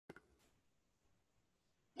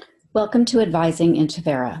Welcome to Advising in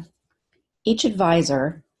Tevera. Each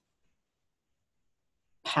advisor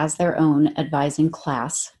has their own advising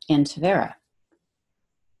class in Tevera.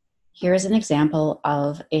 Here is an example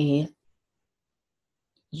of a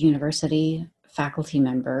university faculty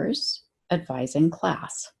member's advising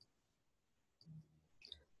class.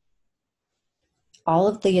 All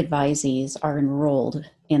of the advisees are enrolled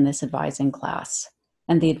in this advising class,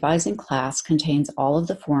 and the advising class contains all of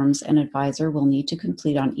the forms an advisor will need to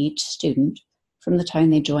complete on each student from the time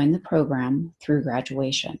they join the program through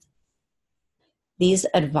graduation. These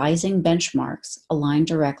advising benchmarks align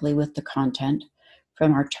directly with the content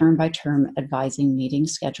from our term-by-term advising meeting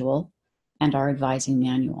schedule and our advising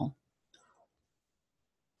manual.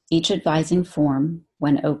 Each advising form,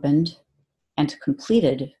 when opened and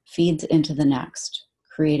completed, feeds into the next,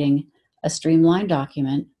 creating a streamlined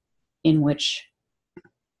document in which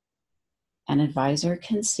an advisor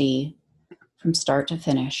can see from start to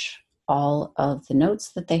finish all of the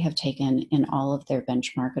notes that they have taken in all of their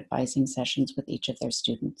benchmark advising sessions with each of their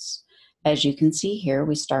students. As you can see here,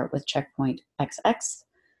 we start with checkpoint XX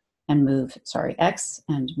and X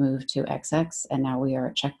and move to XX, and now we are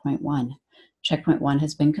at checkpoint 1. Checkpoint 1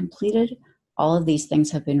 has been completed. All of these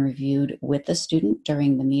things have been reviewed with the student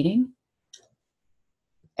during the meeting.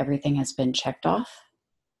 Everything has been checked off,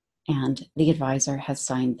 and the advisor has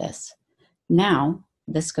signed this. Now,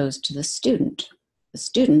 this goes to the student. The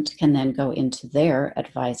student can then go into their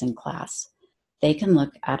advising class. They can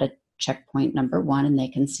look at a checkpoint number 1 and they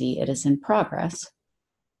can see it is in progress.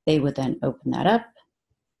 They would then open that up,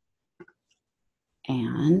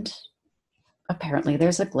 and apparently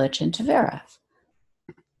there's a glitch in Tevera.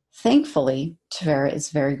 Thankfully, Tevera is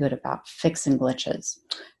very good about fixing glitches.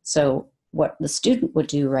 So what the student would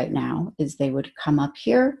do right now is they would come up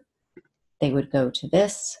here, they would go to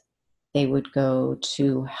this, they would go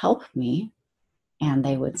to help me, and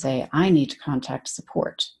they would say, I need to contact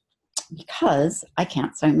support because I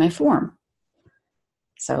can't sign my form.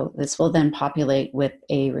 So this will then populate with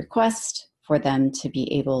a request for them to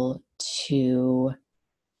be able to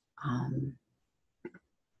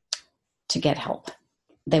get help.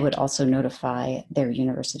 They would also notify their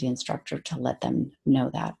university instructor to let them know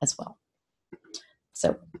that as well.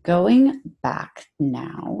 So going back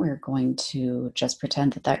now, we're going to just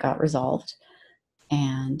pretend that that got resolved,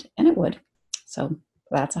 and it would. So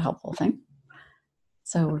that's a helpful thing.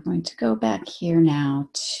 So we're going to go back here now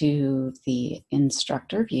to the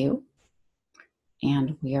instructor view,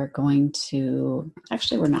 and we are going to,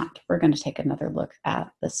 actually we're not, we're going to take another look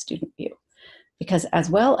at the student view, because as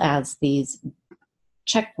well as these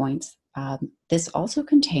checkpoints, this also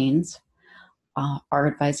contains our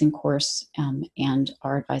advising course and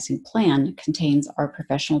our advising plan contains our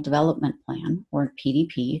professional development plan, or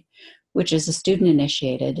PDP, which is a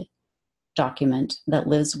student-initiated document that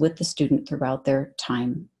lives with the student throughout their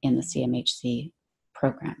time in the CMHC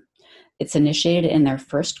program. It's initiated in their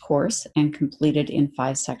first course and completed in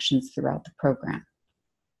 5 sections throughout the program.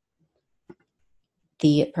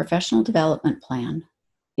 The professional development plan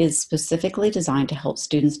is specifically designed to help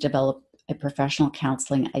students develop a professional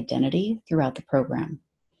counseling identity throughout the program.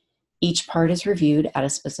 Each part is reviewed at a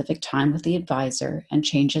specific time with the advisor, and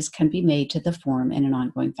changes can be made to the form in an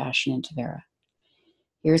ongoing fashion in Tevera.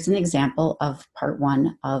 Here's an example of part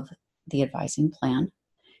 1 of the advising plan.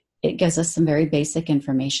 It gives us some very basic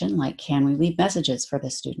information like, can we leave messages for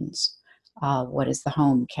the students? What is the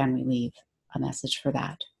home? Can we leave a message for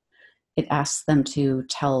that? It asks them to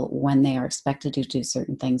tell when they are expected to do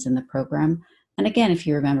certain things in the program. And again, if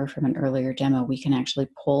you remember from an earlier demo, we can actually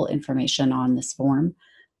pull information on this form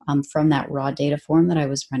from that raw data form that I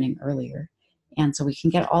was running earlier. And so we can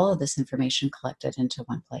get all of this information collected into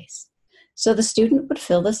one place. So the student would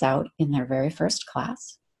fill this out in their very first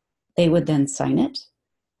class. They would then sign it,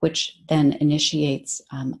 which then initiates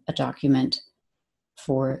a document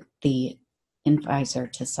for the advisor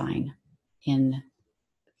to sign in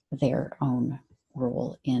their own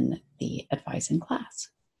role in the advising class.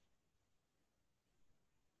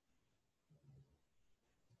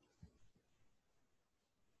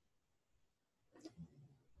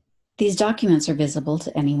 These documents are visible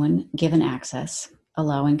to anyone given access,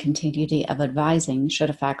 allowing continuity of advising should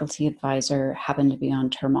a faculty advisor happen to be on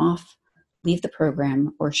term off, leave the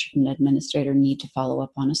program, or should an administrator need to follow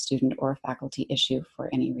up on a student or a faculty issue for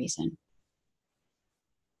any reason.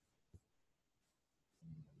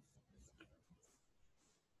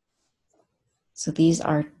 So these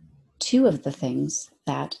are 2 of the things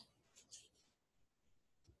that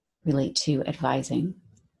relate to advising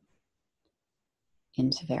in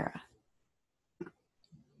Tevera.